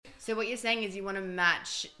So what you're saying is you want to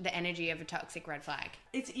match the energy of a toxic red flag.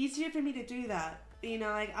 It's easier for me to do that. You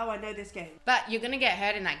know, like, oh, I know this game. But you're going to get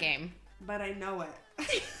hurt in that game. But I know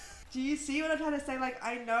it. Do you see what I'm trying to say? Like,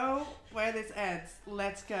 I know where this ends.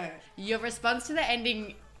 Let's go. Your response to the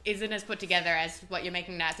ending isn't as put together as what you're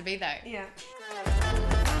making it out to be, though. Yeah.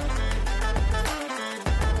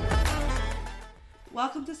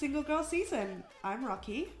 Welcome to Single Girl Season. I'm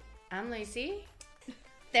Rocky. I'm Lucy.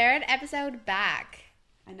 Third episode back.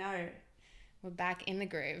 I know. We're back in the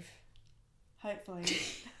groove. Hopefully.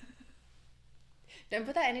 Don't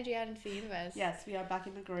put that energy out into the universe. Yes, we are back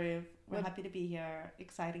in the groove. We're happy to be here.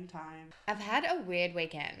 Exciting time. I've had a weird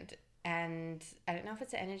weekend, and I don't know if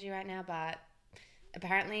it's the energy right now, but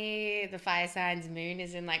apparently the fire signs moon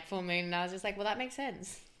is in like full moon, and I was just like, well, that makes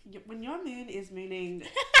sense. When your moon is mooning,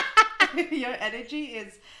 your energy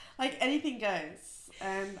is like anything goes.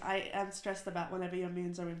 And I am stressed about whenever your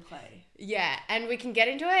moons are in play. Yeah, and we can get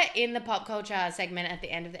into it in the pop culture segment at the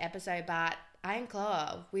end of the episode, but Iron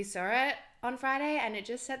Claw, we saw it on Friday and it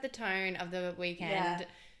just set the tone of the weekend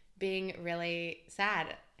being really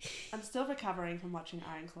sad. I'm still recovering from watching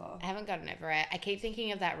Iron Claw. I haven't gotten over it. I keep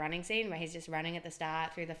thinking of that running scene where he's just running at the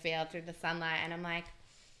start through the field, through the sunlight, and I'm like,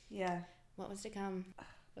 yeah, what was to come?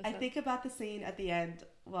 I think about the scene at the end,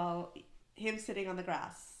 well, him sitting on the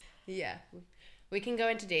grass. Yeah. We can go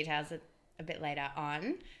into details a bit later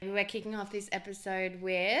on. We're kicking off this episode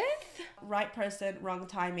with... Right person, wrong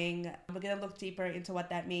timing. We're going to look deeper into what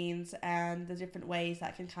that means and the different ways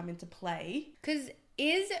that can come into play. Because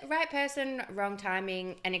is right person, wrong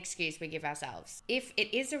timing an excuse we give ourselves? If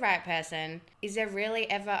it is the right person, is there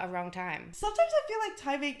really ever a wrong time? Sometimes I feel like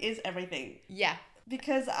timing is everything. Yeah.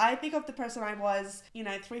 Because I think of the person I was,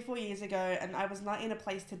 3-4 years ago, and I was not in a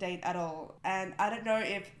place to date at all. And I don't know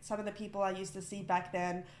if some of the people I used to see back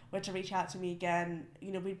then were to reach out to me again.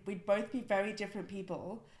 We'd both be very different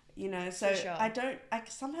people, so For sure.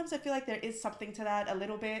 sometimes I feel like there is something to that a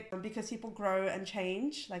little bit because people grow and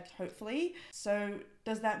change, like hopefully. So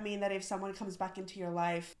does that mean that if someone comes back into your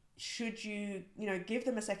life, should you, give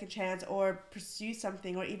them a second chance or pursue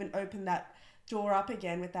something or even open that door up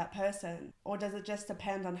again with that person? Or does it just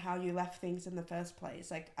depend on how you left things in the first place?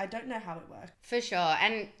 Like, I don't know how it works. For sure.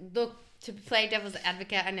 And look, to play devil's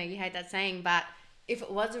advocate, I know you hate that saying, but if it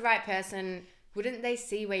was the right person, wouldn't they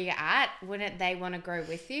see where you're at? Wouldn't they want to grow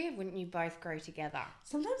with you? Wouldn't you both grow together?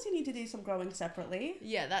 Sometimes you need to do some growing separately.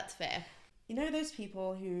 Yeah, that's fair. You know those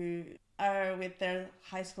people who are with their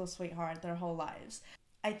high school sweetheart their whole lives?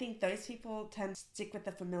 I think those people tend to stick with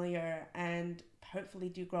the familiar and hopefully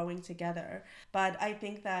do growing together. But I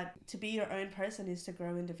think that to be your own person is to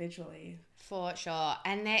grow individually. For sure.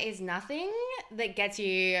 And there is nothing that gets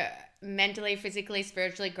you mentally, physically,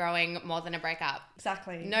 spiritually growing more than a breakup.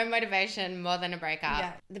 Exactly. No motivation more than a breakup.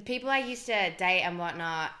 Yeah. The people I used to date and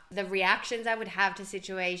whatnot, the reactions I would have to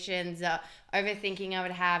situations, the overthinking I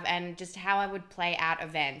would have, and just how I would play out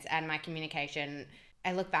events and my communication,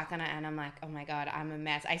 I look back on it and I'm like, oh my God, I'm a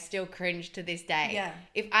mess. I still cringe to this day. Yeah.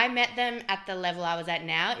 If I met them at the level I was at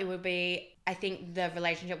now, it would be, I think the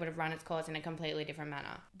relationship would have run its course in a completely different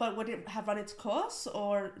manner. But would it have run its course?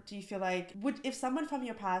 Or do you feel like, if someone from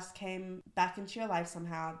your past came back into your life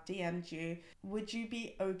somehow, DM'd you, would you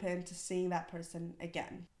be open to seeing that person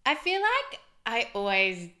again? I feel like I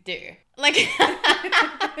always do. Like,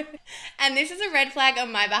 and this is a red flag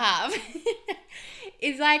on my behalf.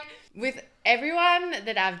 It's like, with everyone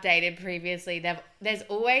that I've dated previously, there's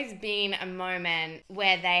always been a moment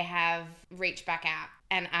where they have reached back out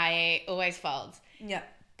and I always fold. Yeah.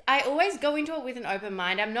 I always go into it with an open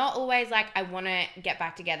mind. I'm not always like, I want to get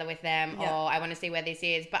back together with them or I want to see where this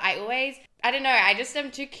is. But I don't know, I just am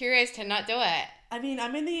too curious to not do it. I mean,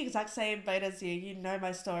 I'm in the exact same boat as you. You know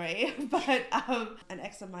my story. But an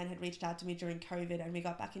ex of mine had reached out to me during COVID and we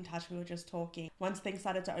got back in touch. We were just talking. Once things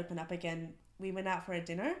started to open up again, we went out for a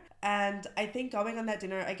dinner. And I think going on that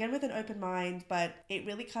dinner, again with an open mind, but it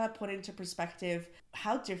really kind of put into perspective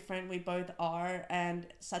how different we both are and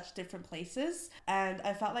such different places. And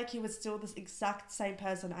I felt like he was still this exact same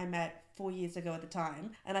person I met 4 years ago at the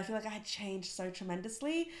time. And I feel like I had changed so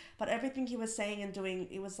tremendously. But everything he was saying and doing,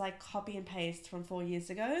 it was like copy and paste from 4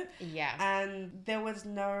 years ago. Yeah. And there was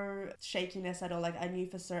no shakiness at all. Like, I knew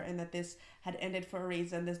for certain that this had ended for a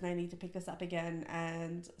reason. There's no need to pick this up again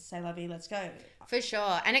and say la vie, let's go. For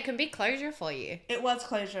sure. And it can be closure for you. It was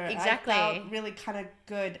closure. Exactly. I felt really kind of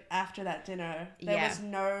good after that dinner. There was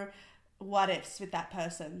no what ifs with that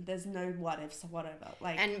person. There's no what ifs or whatever.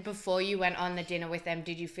 And before you went on the dinner with them,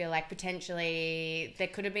 did you feel like potentially there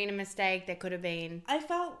could have been a mistake? There could have been... I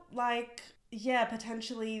felt like, yeah,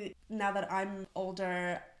 potentially now that I'm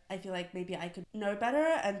older, I feel like maybe I could know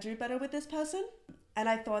better and do better with this person. And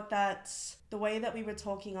I thought that the way that we were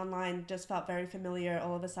talking online just felt very familiar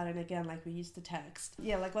all of a sudden again, like we used to text.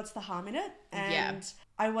 Yeah, like what's the harm in it? And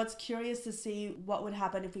I was curious to see what would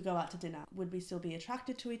happen if we go out to dinner. Would we still be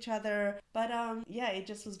attracted to each other? But yeah, it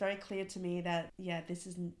just was very clear to me that, yeah, this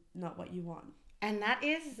is not what you want. And that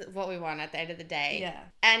is what we want at the end of the day. Yeah.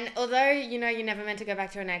 And although, you know, you're never meant to go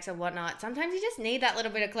back to an ex or whatnot, sometimes you just need that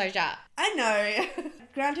little bit of closure. I know.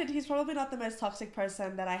 Granted, he's probably not the most toxic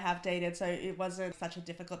person that I have dated, so it wasn't such a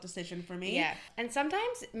difficult decision for me. Yeah. And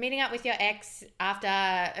sometimes meeting up with your ex after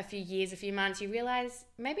a few years, a few months, you realize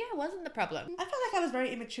maybe I wasn't the problem. I felt like I was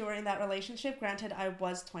very immature in that relationship. Granted, I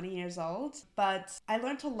was 20 years old, but I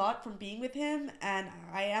learned a lot from being with him, and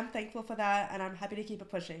I am thankful for that, and I'm happy to keep it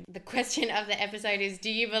pushing. The question of the episode is,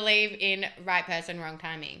 do you believe in right person, wrong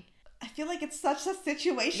timing? I feel like it's such a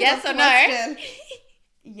situational yes or question. No?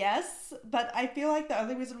 Yes, but I feel like the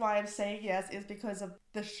only reason why I'm saying yes is because of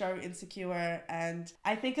the show Insecure, and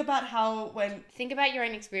I think about how when... Think about your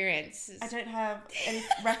own experience. I don't have any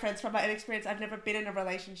reference from my own experience. I've never been in a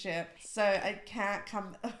relationship, so I can't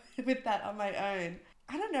come with that on my own.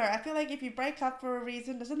 I don't know. I feel like if you break up for a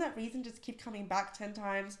reason, doesn't that reason just keep coming back 10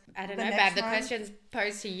 times? I don't know, Bab. The question's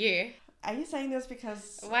posed to you. Are you saying this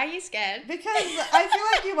because... Why are you scared? Because I feel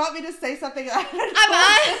like you want me to say something I don't know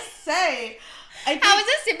what to say. How is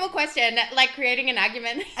a simple question like creating an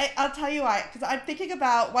argument? I'll tell you why. Because I'm thinking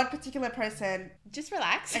about one particular person. Just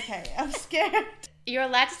relax. Okay, I'm scared. You're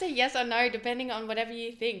allowed to say yes or no depending on whatever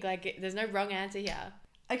you think. Like, there's no wrong answer here.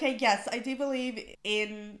 Okay, yes, I do believe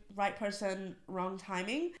in right person, wrong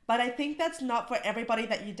timing, but I think that's not for everybody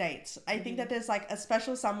that you date. I think that there's like a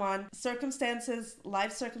special someone,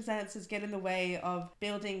 life circumstances get in the way of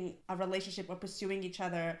building a relationship or pursuing each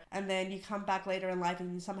other, and then you come back later in life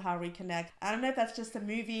and you somehow reconnect. I don't know if that's just a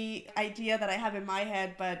movie idea that I have in my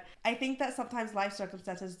head, but I think that sometimes life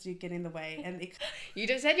circumstances do get in the way. And You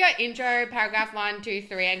just said your intro, paragraph 1, 2,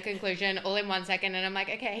 3, and conclusion all in 1 second, and I'm like,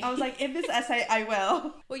 okay. I was like, in this essay, I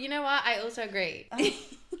will. Well, you know what? I also agree.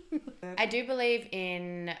 I do believe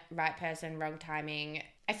in right person, wrong timing.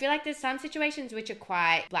 I feel like there's some situations which are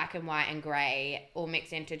quite black and white and grey, all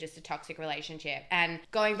mixed into just a toxic relationship. And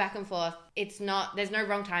going back and forth, there's no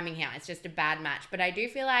wrong timing here. It's just a bad match. But I do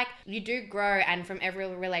feel like you do grow, and from every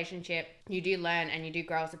relationship, you do learn and you do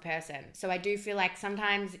grow as a person. So I do feel like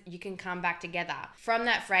sometimes you can come back together. From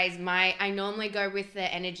that phrase, I normally go with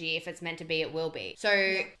the energy. If it's meant to be, it will be.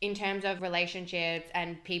 So in terms of relationships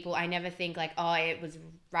and people, I never think like, oh, it was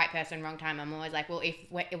right person, wrong time. I'm always like, well, if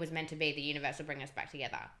it was meant to be, the universe will bring us back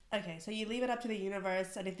together. Okay, so you leave it up to the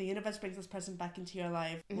universe, and if the universe brings this person back into your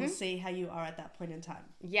life, we'll see how you are at that point in time.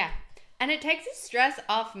 Yeah. And it takes the stress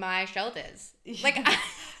off my shoulders. Like,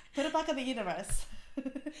 put it back on the universe.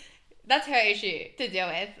 That's her issue to deal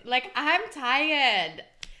with. Like, I'm tired.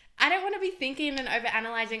 I don't want to be thinking and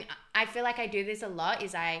overanalyzing. I feel like I do this a lot,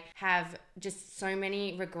 is I have just so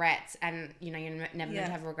many regrets, and you know, you're never meant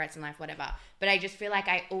to have regrets in life, whatever. But I just feel like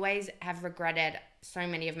I always have regretted so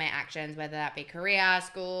many of my actions, whether that be career,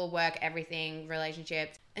 school, work, everything,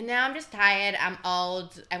 relationships. And now I'm just tired. I'm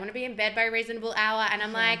old. I want to be in bed by a reasonable hour. And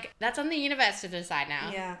I'm like, that's on the universe to decide now.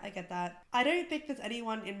 Yeah, I get that. I don't think there's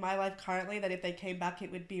anyone in my life currently that if they came back, it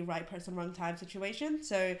would be right person, wrong time situation.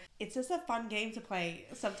 So it's just a fun game to play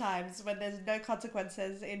sometimes when there's no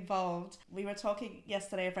consequences involved. We were talking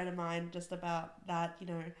yesterday, a friend of mine, just about that, you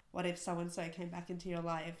know, what if so-and-so came back into your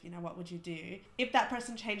life? You know, what would you do? If that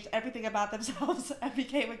person changed everything about themselves and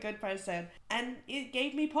became a good person. And it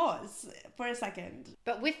gave me pause for a second.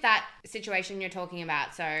 But with that situation you're talking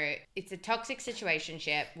about, so it's a toxic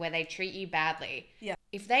situationship where they treat you badly. Yeah.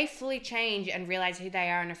 If they fully change and realize who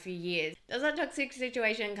they are in a few years, does that toxic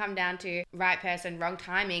situation come down to right person, wrong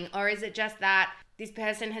timing? Or is it just that this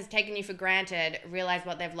person has taken you for granted, realized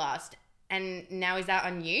what they've lost, and now is that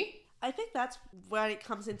on you? I think that's where it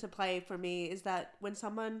comes into play for me, is that when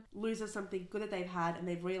someone loses something good that they've had and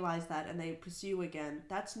they've realized that and they pursue again,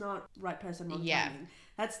 that's not right person, wrong timing.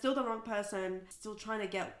 That's still the wrong person, still trying to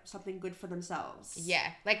get something good for themselves.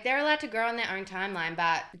 Yeah. Like, they're allowed to grow on their own timeline,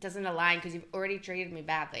 but it doesn't align because you've already treated me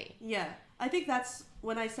badly. Yeah. I think that's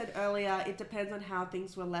when I said earlier, it depends on how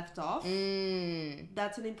things were left off.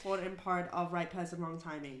 That's an important part of right person, wrong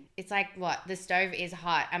timing. It's like, what? The stove is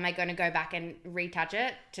hot. Am I going to go back and retouch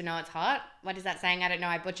it to know it's hot? What is that saying? I don't know.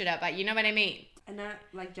 I butchered it, but you know what I mean. I know,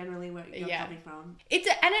 like, generally where you're coming from. And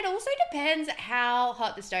it also depends how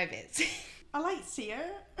hot the stove is. I like sear.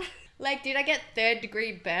 Like, did I get 3rd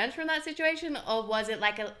degree burns from that situation? Or was it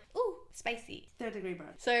like spicy? 3rd degree burn.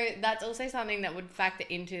 So that's also something that would factor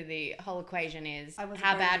into the whole equation, is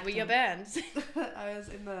how bad were your burns? I was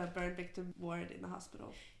in the burn victim ward in the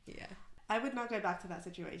hospital. Yeah. I would not go back to that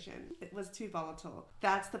situation. It was too volatile.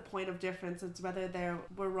 That's the point of difference. It's whether they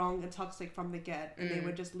were wrong and toxic from the get and they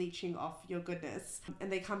were just leeching off your goodness. And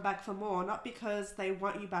they come back for more, not because they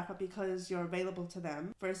want you back, but because you're available to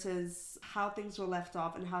them, versus how things were left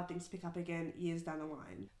off and how things pick up again years down the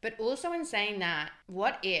line. But also in saying that,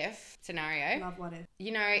 what if scenario? Love what if.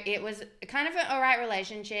 You know, it was kind of an alright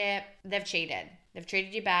relationship. They've cheated. They've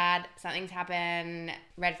treated you bad. Something's happened.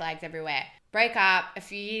 Red flags everywhere. Break up. A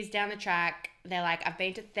few years down the track, they're like, I've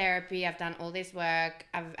been to therapy. I've done all this work.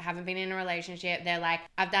 I haven't been in a relationship. They're like,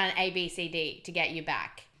 I've done A, B, C, D to get you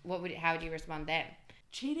back. How would you respond then?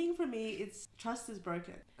 Cheating for me, it's trust is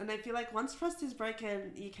broken. And I feel like once trust is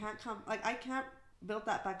broken, you can't I can't build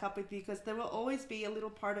that back up with you, because there will always be a little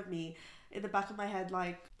part of me in the back of my head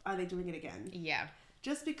like, are they doing it again? Yeah.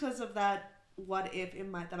 Just because of that what if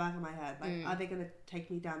in the back of my head. Like, are they going to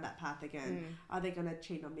take me down that path again? Are they going to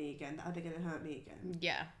cheat on me again? Are they going to hurt me again?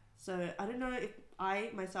 Yeah. So I don't know if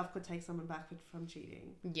I myself could take someone back from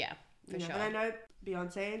cheating. Yeah, for sure. And I know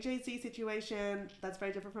Beyonce and Jay-Z situation, that's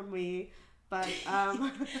very different from me. But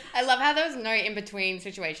I love how there was no in-between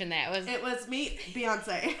situation there. It was me,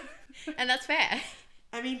 Beyonce. And that's fair.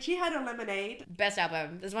 I mean, she had a Lemonade. Best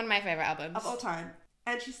album. This is one of my favorite albums. Of all time.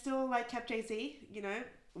 And she still, kept Jay-Z,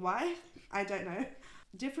 Why? I don't know.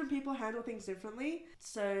 Different people handle things differently.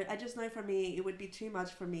 So I just know for me, it would be too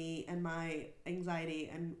much for me and my anxiety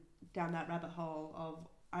and down that rabbit hole of,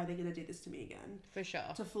 are they going to do this to me again? For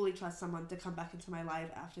sure. To fully trust someone to come back into my life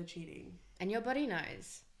after cheating. And your body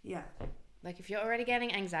knows. Yeah. Like, if you're already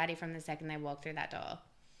getting anxiety from the second they walk through that door.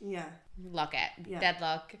 Yeah. Lock it. Yeah.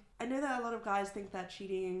 Deadlock. I know that a lot of guys think that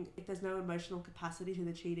cheating, if there's no emotional capacity to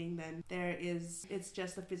the cheating, then it's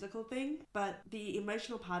just a physical thing. But the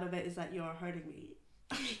emotional part of it is that you're hurting me.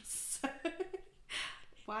 So,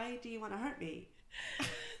 why do you want to hurt me?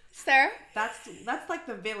 Sir? That's like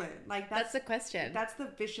the villain. That's the question. That's the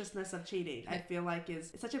viciousness of cheating. I feel like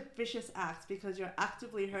it's such a vicious act because you're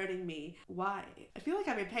actively hurting me. Why? I feel like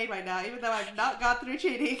I'm in pain right now, even though I've not gone through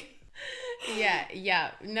cheating.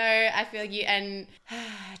 Yeah. No, I feel you. And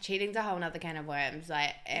cheating's a whole nother can of worms.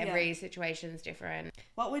 Like, every situation's different.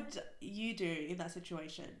 What would you do in that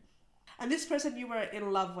situation? And this person you were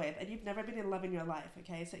in love with, and you've never been in love in your life,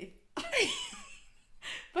 okay? So if...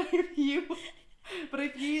 But if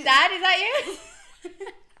you... Dad, is that you?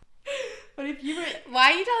 But if you were...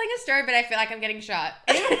 Why are you telling a story but I feel like I'm getting shot?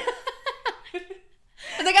 I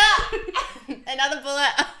was like, another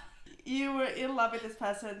bullet. You were in love with this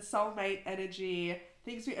person, soulmate energy,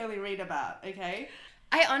 things we only read about, okay?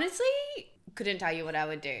 I honestly couldn't tell you what I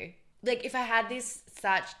would do. Like, if I had this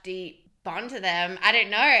such deep bond to them, I don't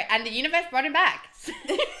know. And the universe brought him back.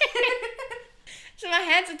 So my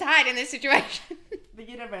hands are tied in this situation. The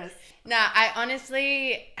universe. No, I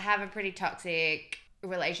honestly have a pretty toxic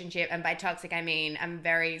relationship. And by toxic, I mean I'm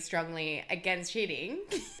very strongly against cheating.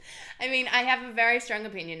 I mean, I have a very strong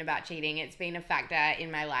opinion about cheating. It's been a factor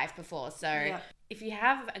in my life before. So if you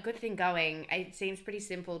have a good thing going, it seems pretty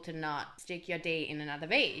simple to not stick your D in another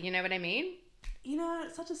V. You know what I mean?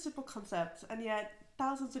 It's such a simple concept. And yet,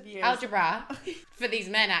 thousands of years. Algebra for these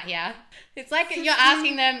men out here. It's like you're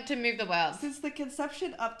asking them to move the world. Since the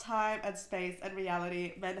conception of time and space and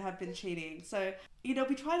reality, men have been cheating. So, we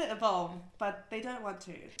try to evolve, but they don't want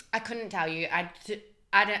to. I couldn't tell you. I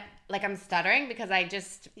don't, I'm stuttering because I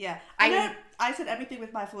just... Yeah. I said everything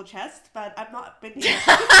with my full chest, but I've not been here.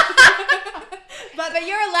 But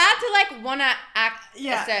you're allowed to, want to act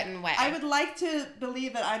a certain way. I would like to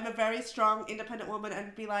believe that I'm a very strong, independent woman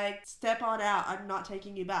and be like, step on out, I'm not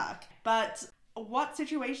taking you back. But what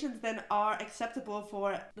situations then are acceptable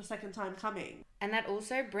for the second time coming? And that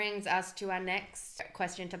also brings us to our next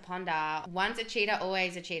question to ponder. Once a cheater,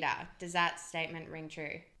 always a cheater. Does that statement ring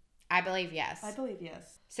true? I believe yes. I believe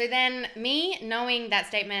yes. So then, me knowing that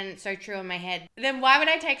statement so true in my head, then why would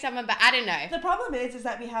I take someone back? I don't know. The problem is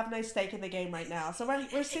that we have no stake in the game right now. So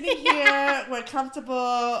we're sitting here, we're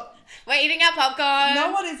comfortable. We're eating our popcorn.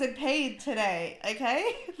 No one is in pain today,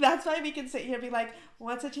 okay? That's why we can sit here and be like,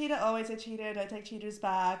 once a cheater, always a cheater, don't take cheaters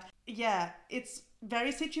back. Yeah, it's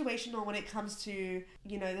very situational when it comes to,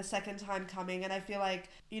 the second time coming. And I feel like,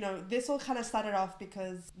 this all kind of started off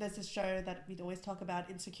because there's this show that we'd always talk about,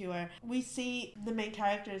 Insecure. We see the main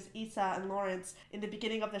characters, Issa and Lawrence, in the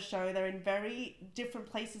beginning of the show. They're in very different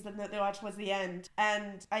places than they are towards the end.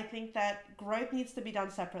 And I think that growth needs to be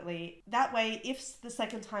done separately. That way, if the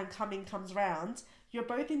second time coming comes around, you're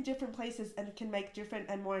both in different places and can make different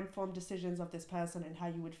and more informed decisions of this person and how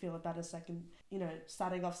you would feel about a second,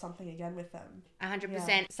 starting off something again with them. 100%.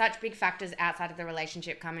 Yeah. Such big factors outside of the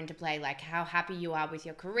relationship come into play, like how happy you are with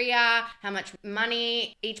your career, how much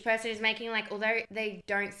money each person is making. Like, although they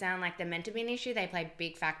don't sound like they're meant to be an issue, they play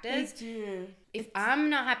big factors. They do. If I'm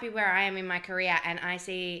not happy where I am in my career and I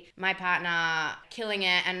see my partner killing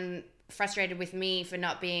it and frustrated with me for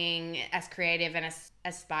not being as creative and as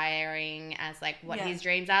aspiring as like what his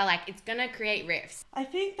dreams are, like it's gonna create rifts. I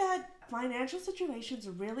think that financial situations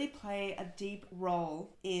really play a deep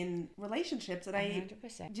role in relationships, and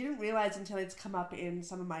 100%. I didn't realize until it's come up in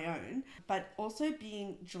some of my own, but also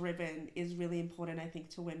being driven is really important, I think,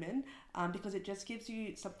 to women, because it just gives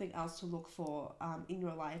you something else to look for in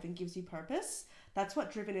your life and gives you purpose. That's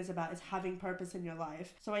what driven is about, is having purpose in your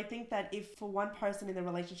life. So I think that if for one person in the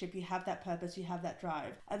relationship you have that purpose, you have that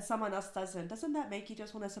drive, and someone else doesn't that make you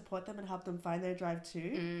just want to support them and help them find their drive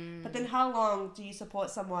too? But then how long do you support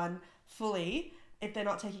someone fully if they're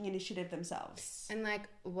not taking initiative themselves? And like,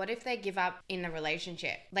 what if they give up in the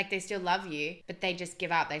relationship? Like, they still love you, but they just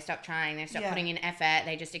give up. They stop trying. They stop putting in effort.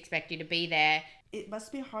 They just expect you to be there. It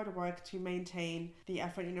must be hard work to maintain the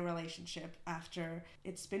effort in a relationship after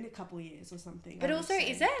it's been a couple of years or something. But also,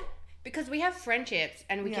 is it? Because we have friendships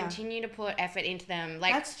and we continue to put effort into them.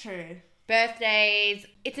 Like, that's true. Birthdays,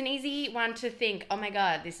 it's an easy one to think, oh my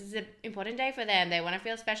God, this is an important day for them. They want to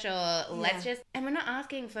feel special. Let's just, and we're not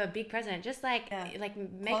asking for a big present. Just like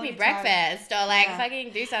make quality me breakfast time. Or like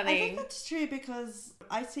fucking do something. I think that's true because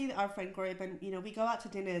I see our friend group and, we go out to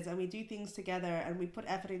dinners and we do things together and we put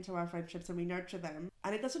effort into our friendships and we nurture them.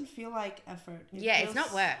 And it doesn't feel like effort. It's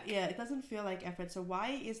not work. Yeah, it doesn't feel like effort. So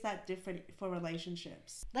why is that different for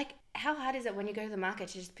relationships? Like, how hard is it when you go to the market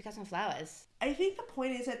to just pick up some flowers? I think the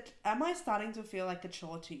point is that, am I starting to feel like a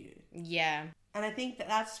chore to you? Yeah. And I think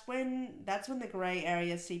that's when the grey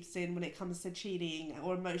area seeps in when it comes to cheating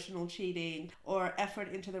or emotional cheating or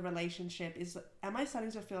effort into the relationship. Is, am I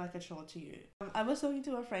starting to feel like a chore to you? I was talking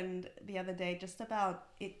to a friend the other day just about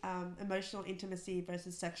emotional intimacy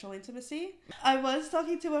versus sexual intimacy. I was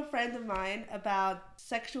talking to a friend of mine about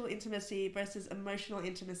sexual intimacy versus emotional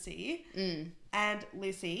intimacy. And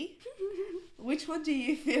Lucy, which one do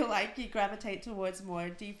you feel like you gravitate towards more?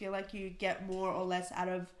 Do you feel like you get more or less out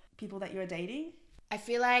of people that you're dating? I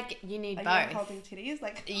feel like you need both. Are you holding titties?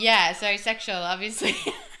 Yeah, so sexual, obviously.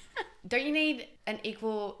 Don't you need an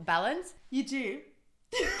equal balance? You do.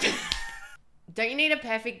 Don't you need a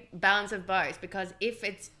perfect balance of both? Because if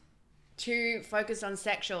it's too focused on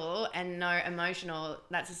sexual and no emotional,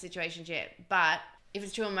 that's a situationship. But if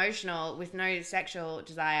it's too emotional with no sexual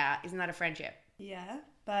desire, isn't that a friendship? Yeah,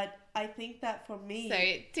 but I think that for me...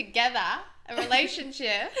 So, together, a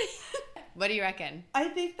relationship... What do you reckon? I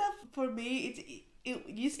think that for me, it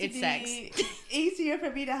used to be sex. easier for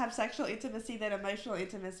me to have sexual intimacy than emotional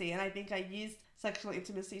intimacy. And I think I used sexual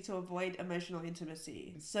intimacy to avoid emotional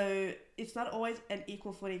intimacy. So it's not always an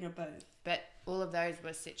equal footing of both. But all of those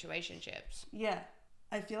were situationships. Yeah.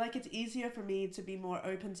 I feel like it's easier for me to be more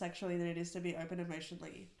open sexually than it is to be open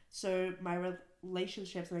emotionally. So my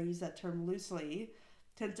relationships, and I use that term loosely,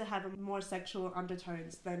 tend to have more sexual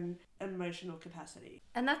undertones than emotional capacity.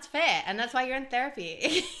 And that's fair. And that's why you're in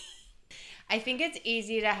therapy. I think it's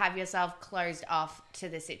easier to have yourself closed off to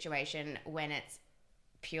the situation when it's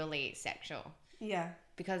purely sexual. Yeah.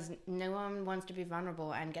 Because no one wants to be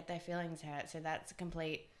vulnerable and get their feelings hurt. So that's a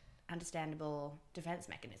complete understandable defense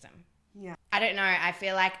mechanism. Yeah. I don't know. I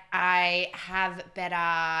feel like I have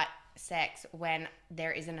better sex when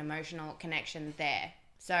there is an emotional connection there.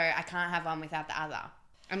 So I can't have one without the other.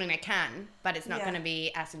 I mean, I can, but it's not going to be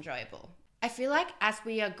as enjoyable. I feel like as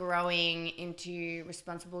we are growing into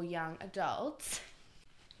responsible young adults,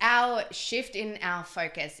 our shift in our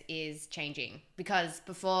focus is changing. Because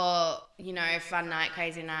before, fun night,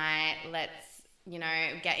 crazy night, let's,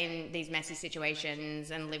 get in these messy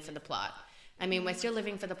situations and live for the plot. I mean, we're still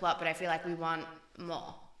living for the plot, but I feel like we want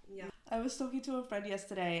more. Yeah. I was talking to a friend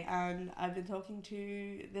yesterday, and I've been talking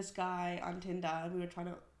to this guy on Tinder, and we were trying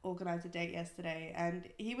to organize a date yesterday, and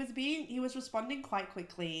he was responding quite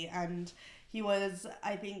quickly, and he was,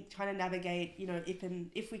 I think, trying to navigate,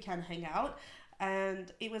 if we can hang out,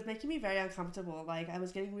 and it was making me very uncomfortable. Like, I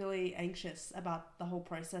was getting really anxious about the whole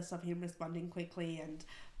process of him responding quickly and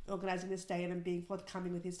organizing this date and being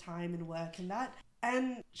forthcoming with his time and work and that.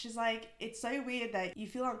 And she's like, it's so weird that you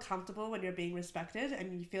feel uncomfortable when you're being respected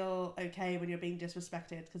and you feel okay when you're being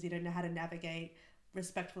disrespected because you don't know how to navigate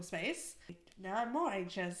respectful space. Now I'm more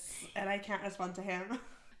anxious and I can't respond to him.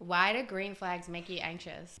 Why do green flags make you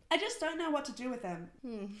anxious? I just don't know what to do with them.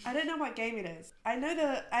 I don't know what game it is. I know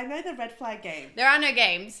the red flag game. There are no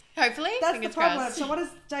games. Hopefully. That's the problem. Crossed. So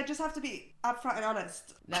do I just have to be upfront and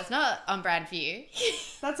honest? That's not on brand for you.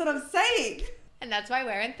 That's what I'm saying. And that's why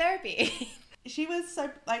we're in therapy. She was so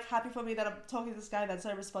happy for me that I'm talking to this guy that's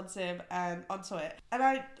so responsive and onto it. And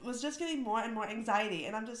I was just getting more and more anxiety.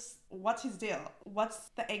 And I'm just, what's his deal? What's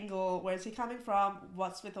the angle? Where is he coming from?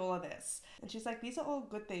 What's with all of this? And she's like, these are all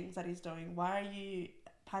good things that he's doing. Why are you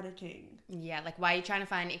panicking? Yeah, like why are you trying to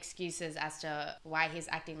find excuses as to why he's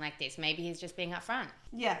acting like this? Maybe he's just being upfront.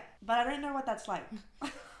 Yeah, but I don't know what that's like.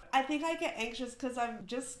 I think I get anxious because I'm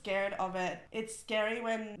just scared of it. It's scary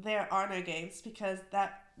when there are no games because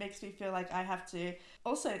that makes me feel like I have to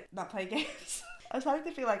also not play games. I'm starting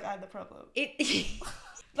to feel like I'm the problem.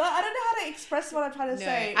 But I don't know how to express what I'm trying to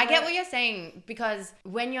say. I get what you're saying because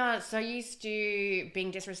when you're so used to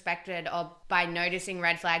being disrespected or by noticing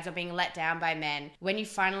red flags or being let down by men, when you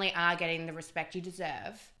finally are getting the respect you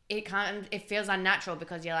deserve, it feels unnatural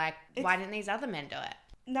because you're like, why didn't these other men do it?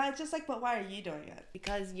 No, it's just like, but why are you doing it?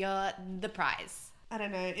 Because you're the prize. I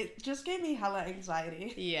don't know. It just gave me hella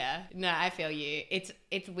anxiety. Yeah. No, I feel you.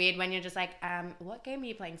 It's weird when you're just like, what game are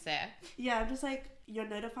you playing, sir? Yeah, I'm just like, you're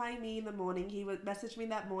notifying me in the morning. He would message me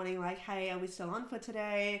that morning like, hey, are we still on for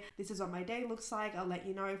today? This is what my day looks like. I'll let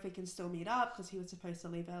you know if we can still meet up because he was supposed to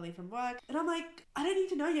leave early from work. And I'm like, I don't need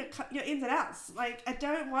to know your ins and outs. Like, I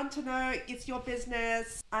don't want to know. It's your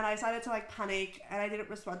business. And I started to panic and I didn't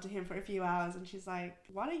respond to him for a few hours. And she's like,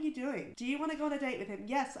 what are you doing? Do you want to go on a date with him?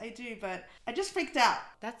 Yes, I do. But I just freaked out.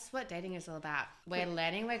 That's what dating is all about. We're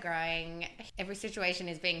learning, we're growing. Every situation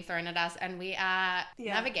is being thrown at us and we are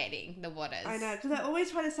navigating the waters. I know, because I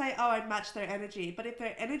always try to say, oh, I match their energy. But if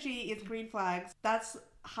their energy is green flags, that's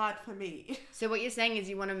hard for me. So what you're saying is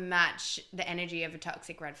you want to match the energy of a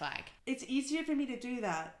toxic red flag. It's easier for me to do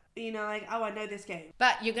that. You know, like, oh, I know this game.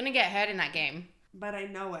 But you're going to get hurt in that game. But I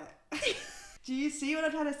know it. Do you see what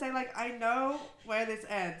I'm trying to say? Like, I know where this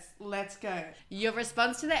ends. Let's go. Your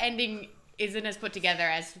response to the ending isn't as put together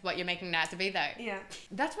as what you're making it out to be, though. Yeah.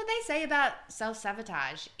 That's what they say about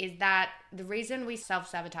self-sabotage, is that the reason we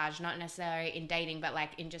self-sabotage, not necessarily in dating, but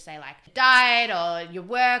in just say diet or your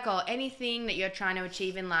work or anything that you're trying to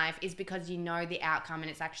achieve in life is because you know the outcome and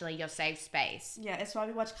it's actually your safe space. Yeah, it's why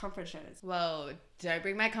we watch comfort shows. Whoa, don't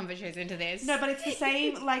bring my comfort shows into this. No, but it's the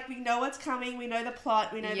same, we know what's coming, we know the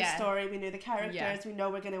plot, we know the story, we know the characters, we know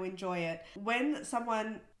we're going to enjoy it. When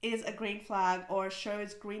someone is a green flag or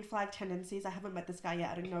shows green flag tendencies, I haven't met this guy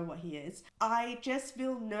yet, I don't know what he is, I just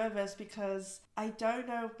feel nervous because I don't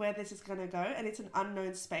know where this is going to go and it's an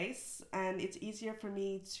unknown space and it's easier for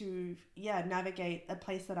me to, navigate a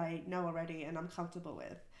place that I know already and I'm comfortable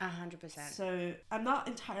with. 100%. So I'm not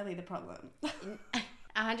entirely the problem.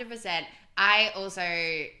 100%. I also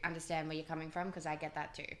understand where you're coming from because I get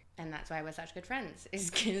that too. And that's why we're such good friends, is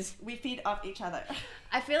because we feed off each other.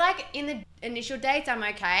 I feel like in the initial dates, I'm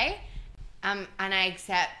okay. And I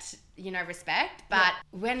accept, respect. But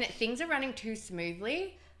when things are running too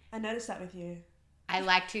smoothly... I noticed that with you. I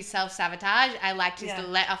like to self-sabotage. I like to just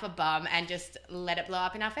let off a bomb and just let it blow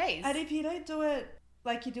up in our face. And if you don't do it...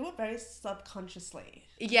 you do it very subconsciously.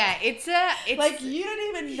 Yeah, it's you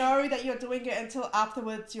don't even know that you're doing it until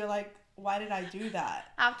afterwards you're like, why did I do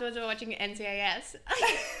that? Afterwards we're watching NCIS.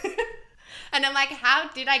 And I'm like, how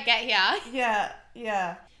did I get here?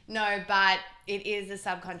 Yeah. No, but it is a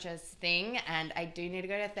subconscious thing and I do need to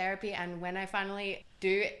go to therapy. And when I finally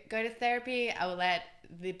do go to therapy, I will let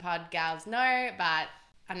the pod gals know, but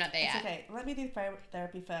I'm not there yet. It's okay. Let me do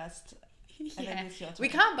therapy first. And then it's your turn. We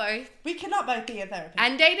can't both. We cannot both be in therapy.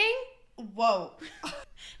 And dating? Whoa.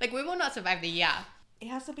 We will not survive the year. It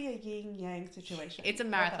has to be a yin-yang situation. It's a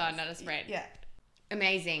marathon, not a sprint. Yeah.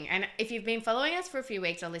 Amazing. And if you've been following us for a few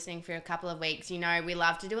weeks or listening for a couple of weeks, we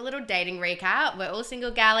love to do a little dating recap. We're all single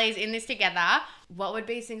galleys in this together. What would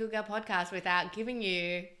be a Single Girl podcast without giving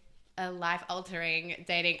you a life-altering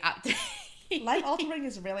dating update? Life-altering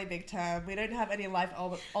is a really big term. We don't have any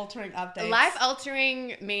life-altering updates.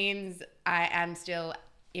 Life-altering means I am still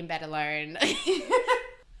in bed alone.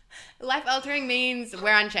 Life-altering means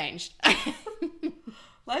we're unchanged.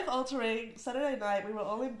 Life-altering, Saturday night, we were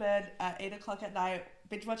all in bed at 8 o'clock at night,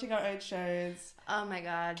 binge-watching our own shows. Oh my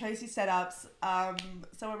God. Cozy setups.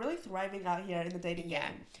 So we're really thriving out here in the dating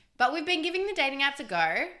game. But we've been giving the dating apps a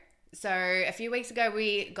go. So a few weeks ago,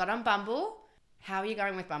 we got on Bumble. How are you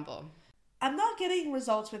going with Bumble? I'm not getting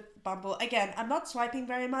results with Bumble. Again, I'm not swiping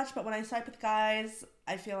very much, but when I swipe with guys,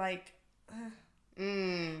 I feel like... I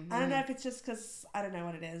don't know if it's just because I don't know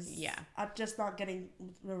what it is. Yeah. I'm just not getting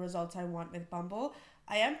the results I want with Bumble.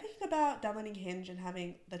 I am thinking about downloading Hinge and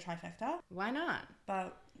having the trifecta, Why not?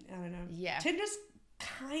 but I don't know. Yeah. Tinder's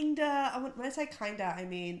kinda, when I say kinda, I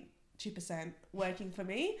mean 2% working for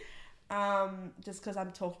me. Just because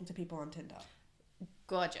I'm talking to people on Tinder.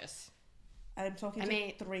 Gorgeous. I'm talking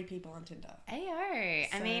to 3 people on Tinder. Ayo.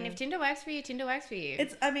 I So- mean, if Tinder works for you, Tinder works for you.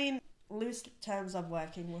 It's, I mean, loose terms of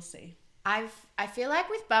working, we'll see. I feel like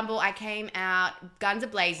with Bumble, I came out guns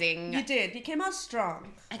a-blazing. You did. You came out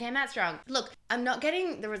strong. I came out strong. Look, I'm not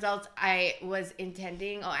getting the results I was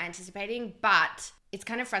intending or anticipating, but it's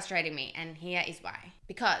kind of frustrating me, and here is why.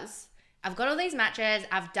 Because I've got all these matches.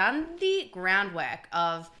 I've done the groundwork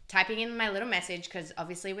of typing in my little message, because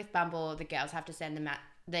obviously with Bumble, the girls have to send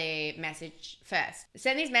the message first.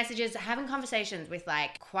 Send these messages, having conversations with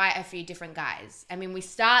like quite a few different guys. I mean, we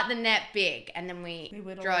start the net big and then we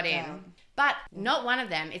whittle draw it in. down. But not one of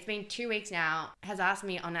them, it's been 2 weeks now, has asked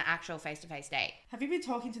me on an actual face-to-face date. Have you been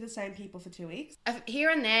talking to the same people for 2 weeks? Here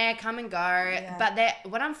and there, come and go. But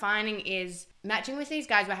what I'm finding is matching with these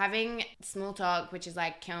guys, we're having small talk, which is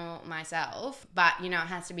like kill myself, but you know, it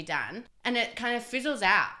has to be done. And it kind of fizzles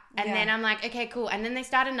out. And then I'm like, okay, cool. And then they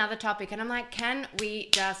start another topic and I'm like, can we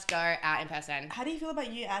just go out in person? How do you feel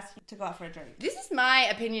about you asking to go out for a drink? This is my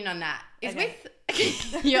opinion on that. Is Okay.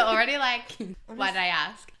 with, you're already like, why did I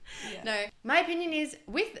ask? Yeah. No, my opinion is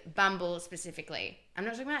with Bumble specifically. I'm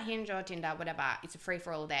not talking about Hinge or Tinder, whatever. It's a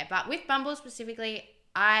free-for-all there. But with Bumble specifically,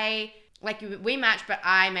 we matched, but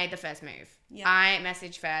I made the first move. Yeah. I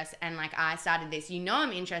messaged first and like I started this. You know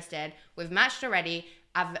I'm interested. We've matched already.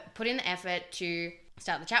 I've put in the effort to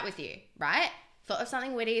start the chat with you, right? Thought of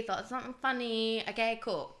something witty, thought of something funny. Okay,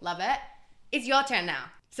 cool. Love it. It's your turn now.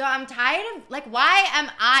 So I'm tired of, like, why am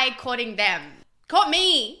I courting them? Court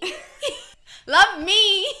me. Love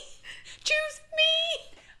me. Choose me.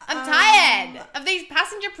 I'm tired of these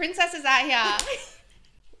passenger princesses out here.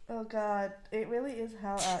 Oh God, it really is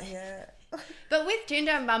hell out here. But with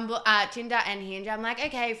Tinder and Bumble, Tinder and Hinge, I'm like,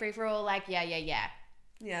 okay, free for all, like, yeah.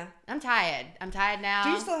 Yeah. I'm tired now. Do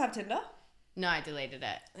you still have Tinder? No, I deleted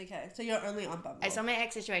it. Okay, so you're only on Bumble. I saw my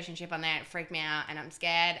ex-situationship on there, it freaked me out, and I'm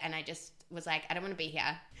scared, and I just was like, I don't want to be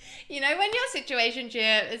here. You know when your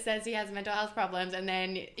situationship, it says he has mental health problems, and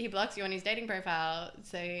then he blocks you on his dating profile,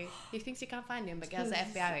 so he thinks you can't find him, but girls are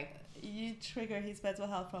FBI. You trigger his mental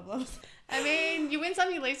health problems. I mean, you win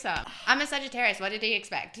some, you lose some. I'm a Sagittarius, what did he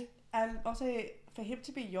expect? And also, for him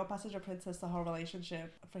to be your passenger princess the whole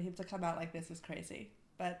relationship, for him to come out like this is crazy.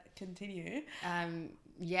 But continue.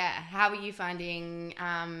 Yeah, how are you finding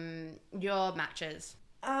your matches?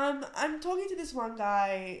 I'm talking to this one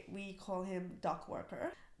guy, we call him Dock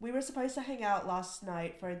Worker. We were supposed to hang out last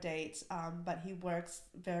night for a date, but he works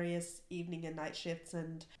various evening and night shifts,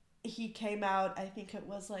 and he came out, I think it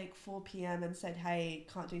was like 4 p.m. and said, hey,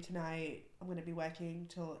 can't do tonight, I'm going to be working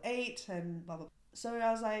till 8 and blah, blah, blah. So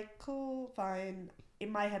I was like, cool, fine.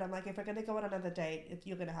 In my head, I'm like, if we're going to go on another date,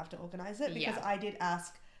 you're going to have to organize it, because I did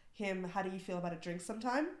ask him, how do you feel about a drink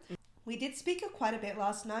sometime? We did speak quite a bit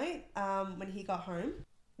last night when he got home.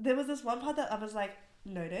 There was this one part that I was like,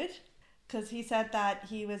 noted, because he said that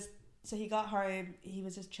he got home, he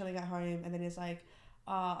was just chilling at home, and then he's like,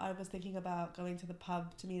 I was thinking about going to the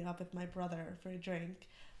pub to meet up with my brother for a drink,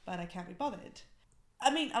 but I can't be bothered. I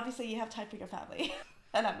mean, obviously you have time for your family,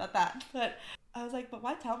 and I'm not that, but I was like, but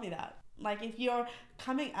why tell me that? Like, if you're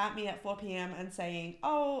coming at me at 4 p.m. and saying,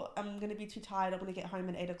 oh, I'm going to be too tired, I'm going to get home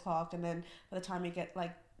at 8 o'clock, and then by the time you get,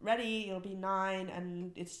 like, ready, it'll be 9,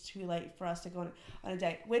 and it's too late for us to go on a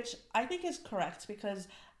date, which I think is correct, because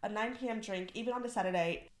a 9 p.m. drink, even on a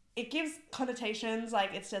Saturday, it gives connotations,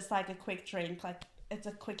 like, it's just, like, a quick drink, like, it's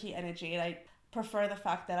a quickie energy, and I prefer the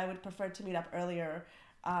fact that I would prefer to meet up earlier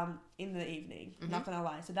in the evening, not going to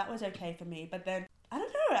lie, so that was okay for me, but then I don't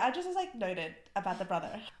know, I just was like noted about the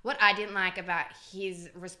brother. What I didn't like about his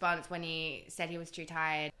response when he said he was too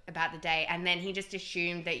tired about the day, and then he just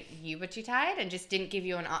assumed that you were too tired and just didn't give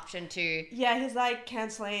you an option to... Yeah, he's like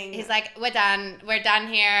cancelling. He's like, we're done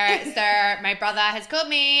here, sir. My brother has called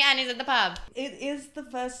me and he's at the pub. It is the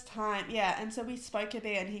first time, yeah, and so we spoke a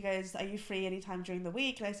bit and he goes, are you free anytime during the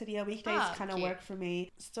week? And I said, yeah, weekdays kind of work for me.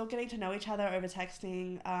 Still getting to know each other over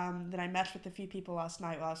texting. Then I matched with a few people last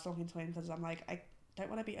night while I was talking to him, because I'm like, I don't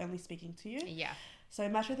want to be only speaking to you. Yeah. So I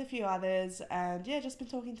matched with a few others, and yeah, just been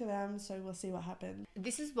talking to them, so we'll see what happens.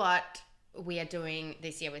 This is what we are doing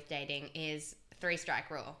this year with dating, is 3-strike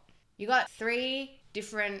rule. You got 3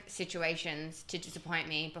 different situations to disappoint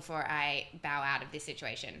me before I bow out of this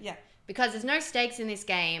situation. Yeah. Because there's no stakes in this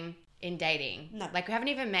game in dating. No. Like, we haven't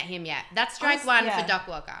even met him yet. That's strike 1 yeah. for Dock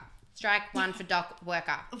Worker. Strike 1 for Dock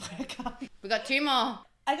Worker. We got 2 more.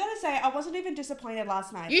 I gotta say, I wasn't even disappointed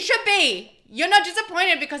last night. You should be. You're not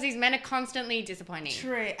disappointed because these men are constantly disappointing.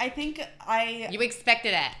 True. I think You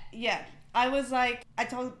expected it. yeah. I was like, I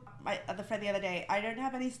told my other friend the other day, I don't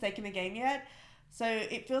have any stake in the game yet. So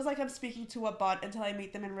it feels like I'm speaking to a bot until I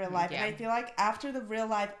meet them in real life. Yeah. And I feel like after the real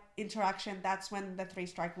life interaction, that's when the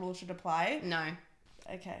 3-strike rule should apply. No.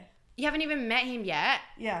 Okay. You haven't even met him yet.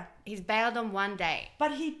 Yeah. He's bailed on one day.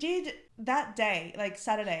 But he did that day, like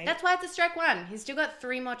Saturday. That's why it's a strike one. He's still got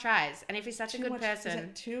 3 more tries. And if he's such a Two good more- person, Is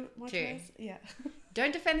it 2 more Two. tries? Yeah.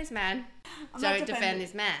 don't defend this man. I'm not Don't defend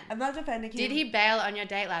this man. I'm not defending him. Did he bail on your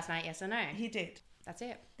date last night? Yes or no? He did. That's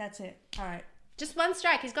it. That's it. All right. Just 1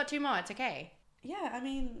 strike. He's got 2 more. It's okay. Yeah, I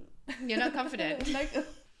mean... You're not confident. Like,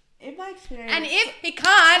 in my experience... And if he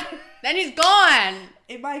can't, then he's gone.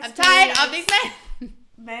 in my I'm experience... tired of these men.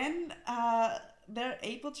 Men, they're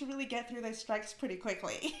able to really get through their strikes pretty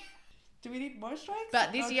quickly. Do we need more strikes?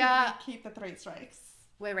 But this or year- can we keep the 3 strikes?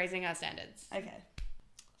 We're raising our standards. Okay.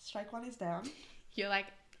 Strike 1 is down. You're like,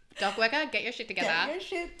 dock worker, get your shit together. Get your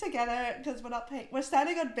shit together because we're not paying. We're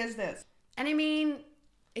standing on business. And I mean,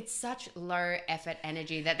 it's such low effort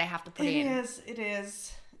energy that they have to put It in. is. It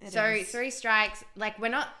is. So is. 3 strikes, like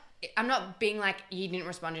I'm not being like, you didn't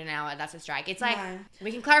respond in an hour, that's a strike. It's like, No.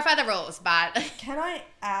 we can clarify the rules, but Can I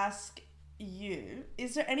ask you,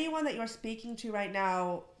 is there anyone that you're speaking to right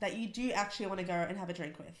now that you do actually want to go and have a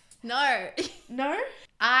drink with? no. No?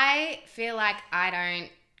 I feel like I don't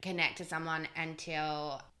connect to someone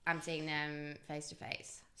until I'm seeing them face to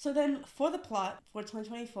face. So then for the plot, for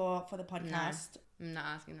 2024, for the podcast. I'm not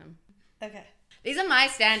asking them. Okay. These are my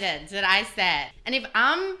standards that I set. And if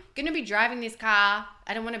I'm going to be driving this car,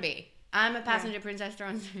 I don't want to be. I'm a passenger princess through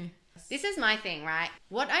and through. This is my thing, right?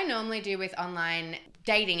 What I normally do with online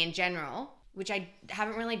dating in general, which I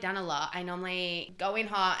haven't really done a lot, I normally go in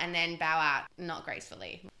hot and then bow out, not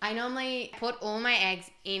gracefully. I normally put all my eggs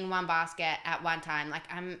in one basket at one time. Like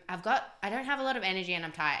I don't have a lot of energy and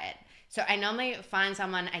I'm tired. So I normally find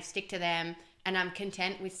someone, I stick to them, and I'm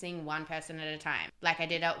content with seeing one person at a time. Like I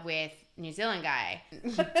did it with New Zealand guy,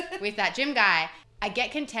 with that gym guy. I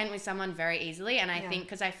get content with someone very easily, and I think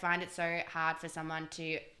because I find it so hard for someone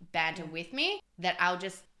to banter with me that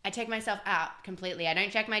I take myself out completely. I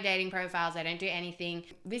don't check my dating profiles. I don't do anything.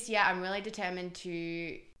 This year, I'm really determined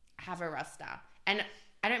to have a roster. And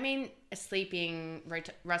I don't mean a sleeping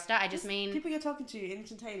roster. I just mean... people you're talking to,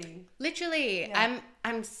 entertaining. Literally. Yeah.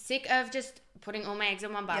 I'm sick of just putting all my eggs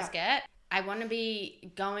in one basket. Yeah. I want to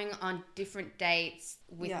be going on different dates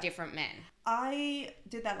with different men. I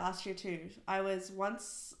did that last year too.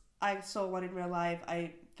 Once I saw one in real life,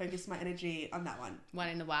 I focused my energy on that one. One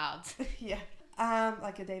in the wild. Yeah.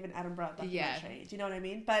 Like a David Attenborough documentary. Do you know what I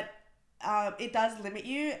mean? But it does limit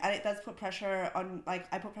you, and it does put pressure on, like,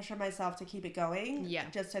 I put pressure on myself to keep it going. Yeah.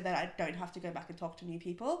 Just so that I don't have to go back and talk to new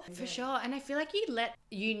people. For sure. And I feel like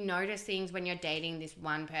you notice things when you're dating this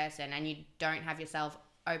one person and you don't have yourself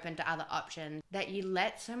open to other options, that you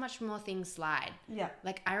let so much more things slide. Yeah.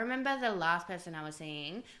 Like I remember the last person I was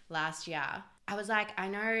seeing last year, I was like, I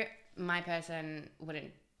know my person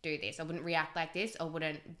wouldn't do this or wouldn't react like this or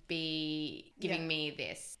wouldn't be giving me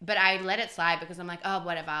this, but I let it slide because I'm like, oh,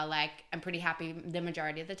 whatever, like I'm pretty happy the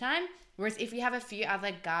majority of the time. Whereas if you have a few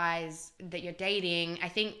other guys that you're dating, I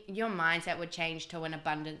think your mindset would change to an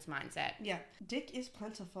abundance mindset. Yeah. Dick is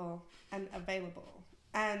plentiful and available.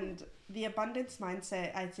 And the abundance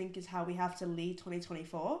mindset, I think, is how we have to lead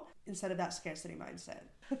 2024 instead of that scarcity mindset.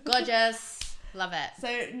 Gorgeous. Love it.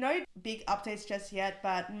 So no big updates just yet,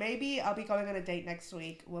 but maybe I'll be going on a date next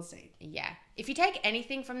week. We'll see. Yeah. If you take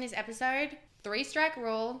anything from this episode, 3-strike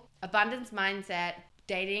rule, abundance mindset,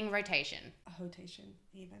 dating rotation. A rotation,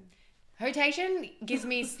 even. Rotation gives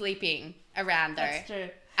me sleeping around though. That's true.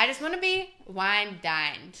 I just want to be wine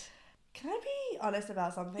dined. Can I be honest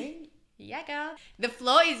about something? Yeah, girl. The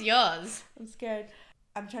floor is yours. I'm scared.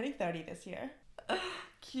 I'm turning 30 this year.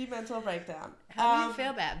 Cue mental breakdown. How do you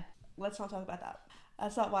feel, babe? Let's not talk about that.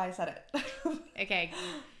 That's not why I said it. Okay.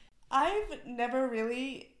 I've never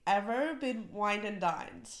really ever been wined and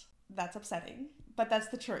dined. That's upsetting, but that's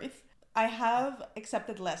the truth. I have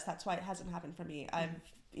accepted less. That's why it hasn't happened for me. I've,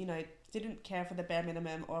 didn't care for the bare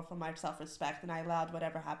minimum or for my self-respect, and I allowed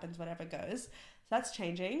whatever happens, whatever goes. So that's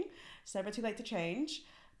changing. It's never too late to change.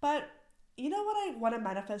 But you know what I want to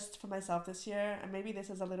manifest for myself this year? And maybe this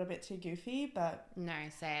is a little bit too goofy, but... No,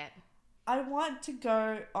 say it. I want to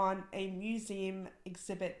go on a museum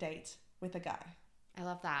exhibit date with a guy. I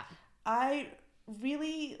love that. I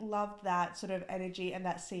really loved that sort of energy and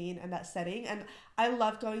that scene and that setting. And I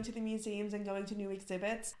love going to the museums and going to new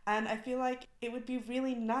exhibits. And I feel like it would be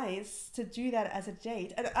really nice to do that as a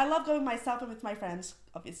date. And I love going myself and with my friends,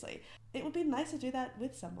 obviously. It would be nice to do that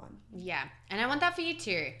with someone. Yeah. And I want that for you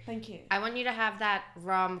too. Thank you. I want you to have that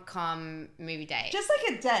rom-com movie date. Just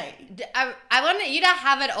like a date. I want you to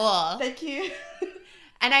have it all. Thank you.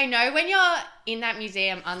 And I know when you're in that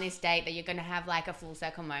museum on this date that you're going to have like a full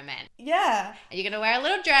circle moment. Yeah. And you're going to wear a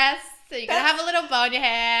little dress. So you're going to have a little bow in your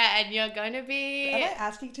hair and you're going to be... Am I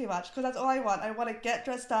asking too much? Because that's all I want. I want to get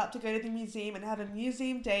dressed up to go to the museum and have a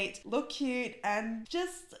museum date, look cute, and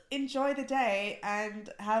just enjoy the day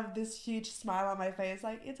and have this huge smile on my face.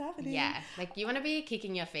 Like, it's happening. Yeah. Like, you want to be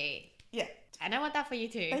kicking your feet. Yeah. And I want that for you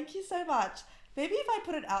too. Thank you so much. Maybe if I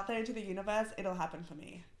put it out there into the universe, it'll happen for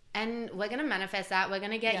me. And we're going to manifest that. We're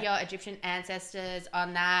going to get your Egyptian ancestors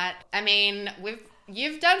on that. I mean,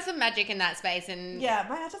 you've done some magic in that space. And yeah,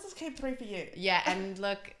 my ancestors came through for you. Yeah, and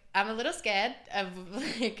look, I'm a little scared of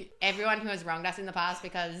like everyone who has wronged us in the past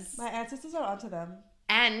because... my ancestors are onto them.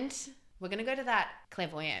 And we're going to go to that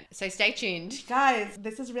clairvoyant. So stay tuned. Guys,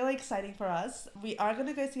 this is really exciting for us. We are going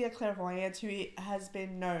to go see a clairvoyant who has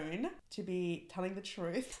been known to be telling the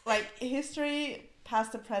truth. Like history,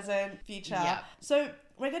 past, the present, future. Yep. So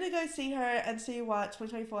we're going to go see her and see what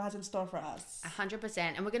 2024 has in store for us. 100%.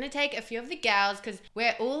 And we're going to take a few of the gals because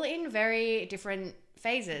we're all in very different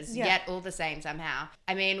phases, yet all the same somehow.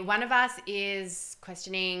 I mean, one of us is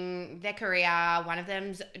questioning their career. One of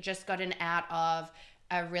them's just gotten out of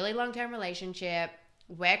a really long-term relationship.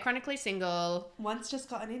 We're chronically single. One's just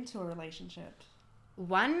gotten into a relationship.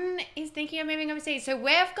 One is thinking of moving overseas. So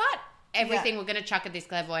we've got everything we're going to chuck at this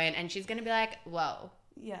clairvoyant and she's going to be like, whoa.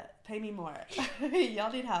 Yeah, pay me more.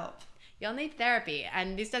 Y'all need help. Y'all need therapy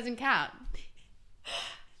and this doesn't count.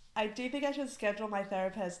 I do think I should schedule my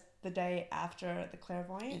therapist the day after the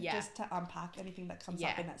clairvoyant just to unpack anything that comes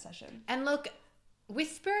up in that session. And look,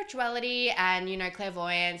 with spirituality and, you know,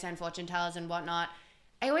 clairvoyance and fortune tellers and whatnot,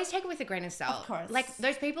 I always take it with a grain of salt. Of course. Like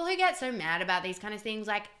those people who get so mad about these kind of things,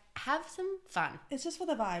 like have some fun. It's just for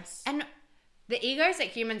the vibes. And the egos that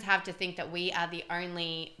humans have to think that we are the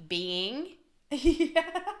only being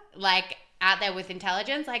like out there with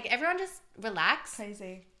intelligence, like everyone just relax.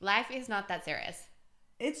 Crazy. Life is not that serious.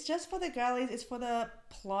 It's just for the girlies, it's for the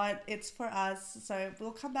plot, it's for us. So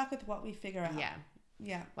we'll come back with what we figure out.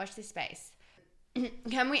 Yeah. Watch this space.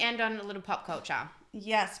 Can we end on a little pop culture?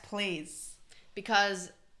 Yes, please. Because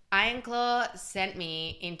Iron Claw sent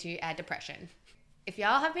me into a depression. If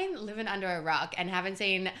y'all have been living under a rock and haven't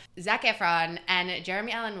seen Zac Efron and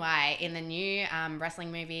Jeremy Allen White in the new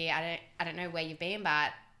wrestling movie, I don't know where you've been,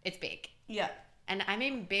 but it's big. Yeah. And I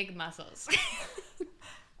mean big muscles.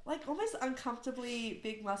 Like almost uncomfortably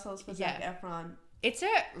big muscles for Zac Efron. It's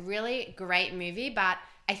a really great movie, but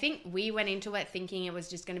I think we went into it thinking it was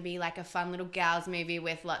just going to be like a fun little gals movie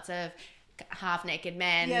with lots of half-naked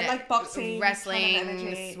men. Yeah, like boxing, wrestling, kind of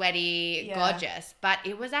energy. sweaty, gorgeous. But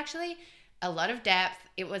it was actually a lot of depth.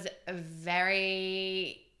 It was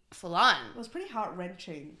very full-on. It was pretty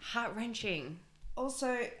heart-wrenching. Heart-wrenching.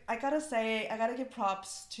 Also, I gotta give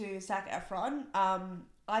props to Zac Efron.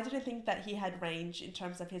 I didn't think that he had range in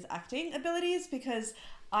terms of his acting abilities because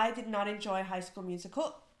I did not enjoy High School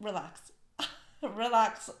Musical. Relax.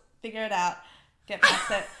 Relax. Figure it out. Get past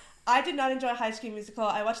it. I did not enjoy High School Musical.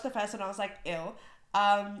 I watched the first one. I was like, ew.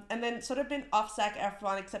 And then sort of been off Zac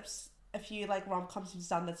Efron except a few like rom-coms he's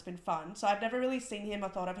done that's been fun. So I've never really seen him or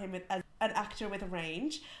thought of him as an actor with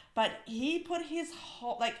range. But he put his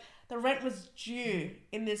whole, like, the rent was due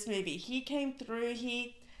in this movie. He came through.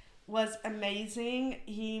 He was amazing.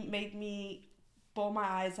 He made me bawl my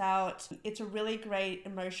eyes out. It's a really great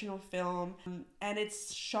emotional film and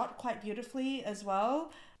it's shot quite beautifully as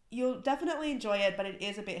well. You'll definitely enjoy it, but it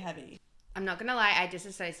is a bit heavy. I'm not gonna lie, I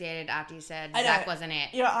disassociated after you said Zac wasn't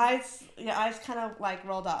it. Your eyes kind of like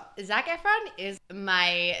rolled up. Zac Efron is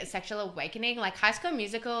my sexual awakening. Like High School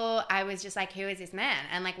Musical, I was just like, who is this man?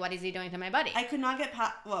 And like, what is he doing to my body? I could not get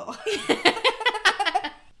past... Whoa.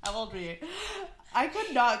 How old were you? I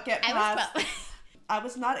could not get past... I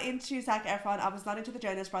was not into Zac Efron. I was not into the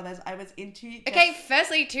Jonas Brothers. I was into... Okay,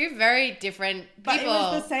 firstly, two very different people. But it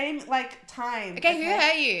was the same, like, time. Okay, who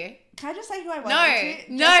hurt you? Can I just say who I was?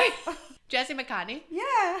 No. Jesse McCartney?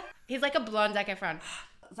 Yeah. He's like a blonde Zac Efron.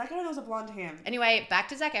 Zac Efron was a blonde him. Anyway, back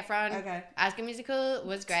to Zac Efron. Okay. High School Musical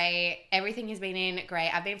was great. Everything he's been in, great.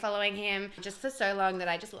 I've been following him just for so long that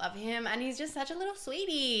I just love him. And he's just such a little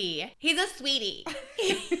sweetie. He's a sweetie.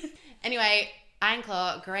 Anyway, Iron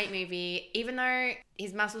Claw, great movie. Even though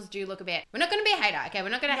his muscles do look a bit... We're not going to be a hater, okay? We're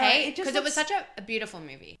not going to hate because it was such a beautiful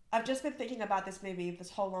movie. I've just been thinking about this movie this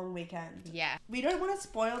whole long weekend. Yeah. We don't want to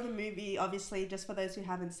spoil the movie, obviously, just for those who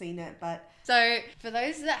haven't seen it, but... So, for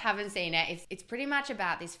those that haven't seen it, it's pretty much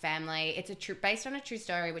about this family. It's based on a true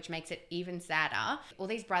story, which makes it even sadder. All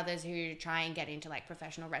these brothers who try and get into like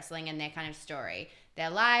professional wrestling, and their kind of story. Their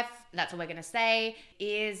life, that's what we're going to say,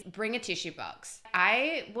 is bring a tissue box.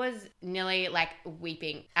 I was nearly like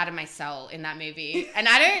weeping out of my soul in that movie. And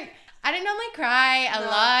I don't normally cry a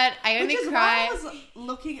lot. I only cry. Which is why I was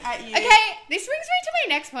looking at you. Okay, this brings me to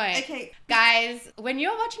my next point. Okay. Guys, when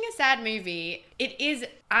you're watching a sad movie, it is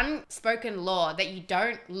unspoken law that you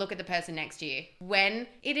don't look at the person next to you. When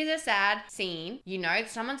it is a sad scene, you know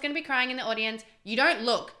someone's going to be crying in the audience. You don't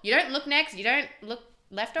look. You don't look next. You don't look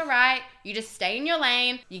left or right. You just stay in your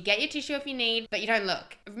lane. You get your tissue if you need, but you don't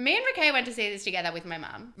look. Me and Rakea went to see this together with my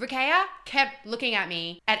mum. Rakea kept looking at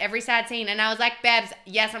me at every sad scene, and I was like, Babs,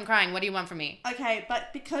 yes, I'm crying. What do you want from me? Okay,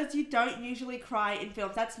 but because you don't usually cry in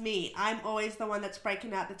films, that's me. I'm always the one that's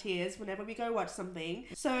breaking out the tears whenever we go watch something.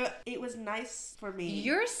 So it was nice for me.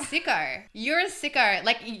 You're a sicko. You're a sicko.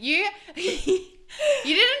 Like, you...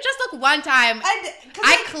 You didn't just look one time.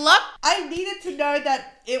 I clocked. I needed to know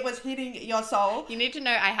that it was hitting your soul. You need to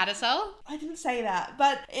know I had a soul? I didn't say that,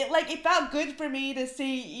 but it felt good for me to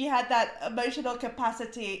see you had that emotional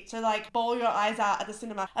capacity to like bawl your eyes out at the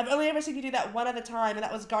cinema. I've only ever seen you do that one other time, and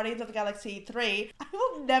that was Guardians of the Galaxy 3. I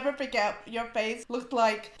will never forget your face looked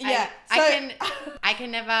like. Yeah, I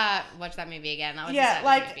can never watch that movie again. That was a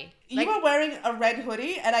sad movie. You were wearing a red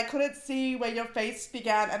hoodie, and I couldn't see where your face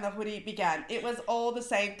began and the hoodie began. It was all the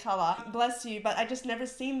same color. Bless you, but I just never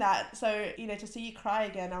seen that. So, to see you cry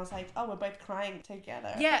again, I was like, oh, we're both crying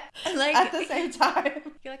together. Yeah, like... At the same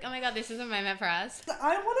time. You're like, oh my God, this is a moment for us.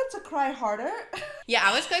 I wanted to cry harder. Yeah,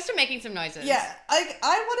 I was close to making some noises. Yeah, I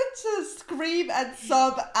wanted to scream and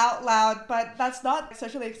sob out loud, but that's not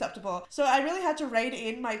socially acceptable. So I really had to rein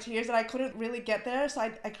in my tears, and I couldn't really get there. So I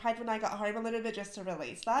cried when I got home a little bit just to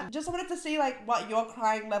release that. Just wanted to see like what your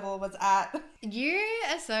crying level was at. You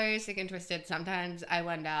are so sick and twisted. Sometimes I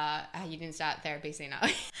wonder how you didn't start therapy sooner.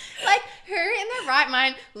 Like, who in their right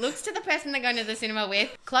mind looks to the person they're going to the cinema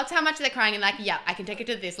with, clocks how much they're crying, and like, yeah, I can take it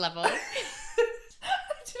to this level. I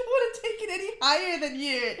didn't want to take it any higher than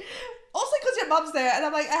you. Also because your mum's there, and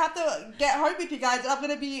I'm like, I have to get home with you guys, and I'm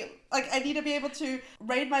going to be, like, I need to be able to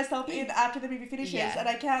rein myself in after the movie finishes, and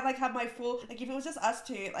I can't, like, have my full, like, if it was just us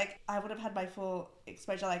two, like, I would have had my full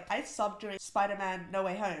exposure. Like, I sobbed during Spider-Man No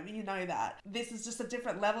Way Home, you know that. This is just a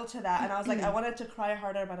different level to that, and I was like, I wanted to cry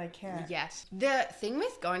harder, but I can't. Yes. The thing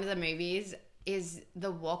with going to the movies is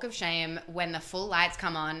the walk of shame when the full lights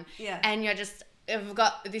come on, and you're just... I've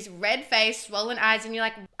got this red face, swollen eyes, and you're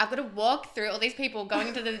like, I've got to walk through all these people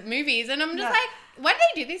going to the movies, and I'm just like, why do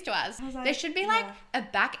they do this to us? Like, there should be like a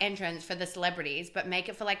back entrance for the celebrities, but make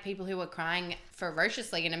it for like people who are crying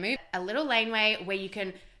ferociously in a movie. A little laneway where you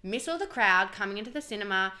can miss all the crowd coming into the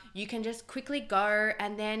cinema, you can just quickly go,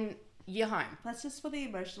 and then you're home. That's just for the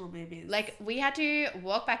emotional movies. Like, we had to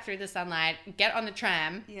walk back through the sunlight, get on the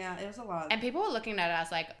tram. Yeah, it was a lot. And people were looking at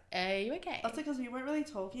us like, are you okay? That's because we weren't really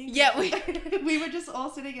talking. Yeah, we were just all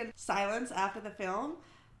sitting in silence after the film.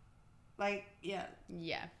 Like, yeah.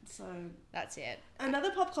 Yeah. So that's it.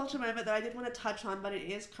 Another pop culture moment that I did want to touch on, but it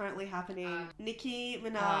is currently happening. Nicki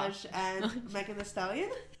Minaj and Megan Thee Stallion.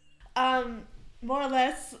 More or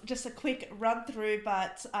less, just a quick run through,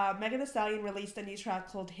 but Megan Thee Stallion released a new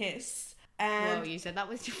track called Hiss. And whoa, you said that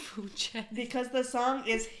was your full chest. Because the song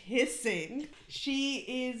is hissing.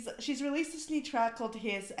 She's released this new track called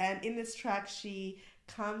Hiss, and in this track she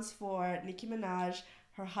comes for Nicki Minaj,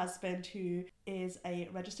 her husband, who is a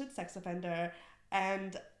registered sex offender,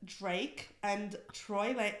 and Drake and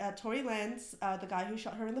Tory Lanez, the guy who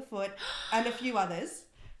shot her in the foot, and a few others.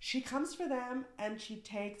 She comes for them, and she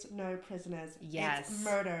takes no prisoners. Yes. It's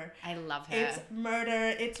murder. I love her. It's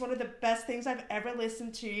murder. It's one of the best things I've ever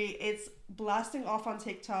listened to. It's blasting off on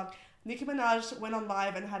TikTok. Nicki Minaj went on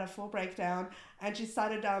live and had a full breakdown, and she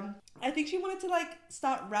started, I think she wanted to, like,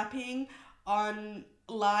 start rapping on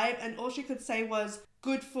live, and all she could say was,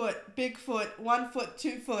 good foot, big foot, 1 foot,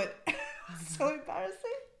 2 foot. So embarrassing.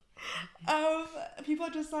 People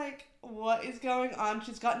are just like, what is going on?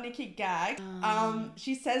 She's got Nicki gagged.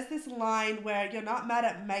 She says this line where you're not mad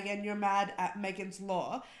at Megan, you're mad at Megan's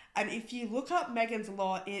Law. And if you look up Megan's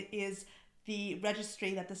Law, it is the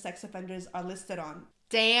registry that the sex offenders are listed on.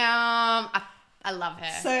 Damn. I love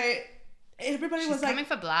her. So everybody was like... She's coming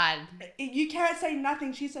for blood. You can't say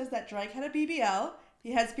nothing. She says that Drake had a BBL.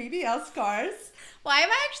 He has BBL scars. Why am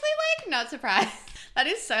I actually, like, not surprised? That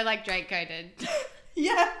is so, like, Drake coded.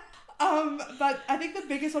 Yeah. But I think the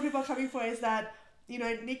biggest one people are coming for is that, you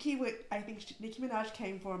know, Nicki Minaj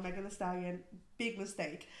came for Megan Thee Stallion. Big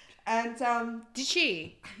mistake. And Did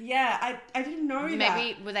she? yeah, I didn't know that.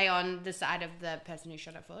 Maybe were they on the side of the person who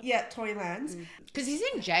shot her foot? Yeah, Tory Lanez. Because he's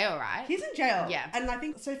in jail, right? He's in jail. Yeah. And I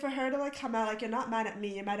think, so for her to like come out, like, you're not mad at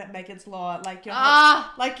me, you're mad at Megan's Law. Like, your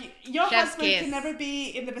Chef's husband kiss. can never be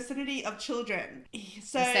in the vicinity of children.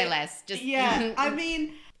 So Say less. Just yeah, I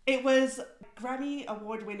mean, it was Grammy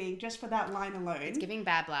award winning just for that line alone. It's giving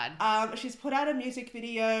bad blood. She's put out a music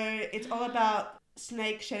video. It's all about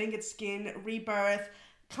Snake shedding its skin, rebirth.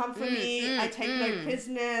 Come for me, I take no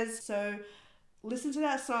prisoners. So listen to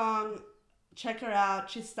that song, check her out,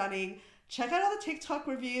 she's stunning. Check out all the TikTok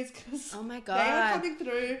reviews because Oh my God. they are coming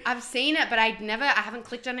through. I've seen it, but I haven't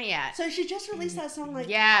clicked on it yet. So she just released that song like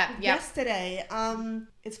Yeah. yesterday.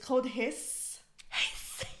 It's called Hiss.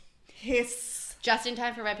 Just in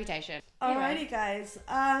time for Reputation. Alrighty guys,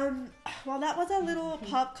 well that was our little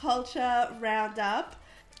pop culture roundup.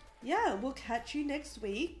 Yeah, we'll catch you next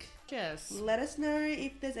week. Just Let us know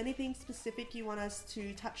if there's anything specific you want us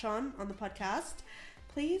to touch on the podcast.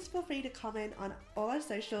 Please feel free to comment on all our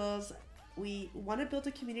socials. We want to build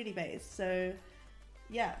a community base. So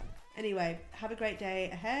yeah, anyway, have a great day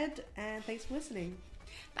ahead and thanks for listening.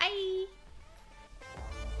 bye.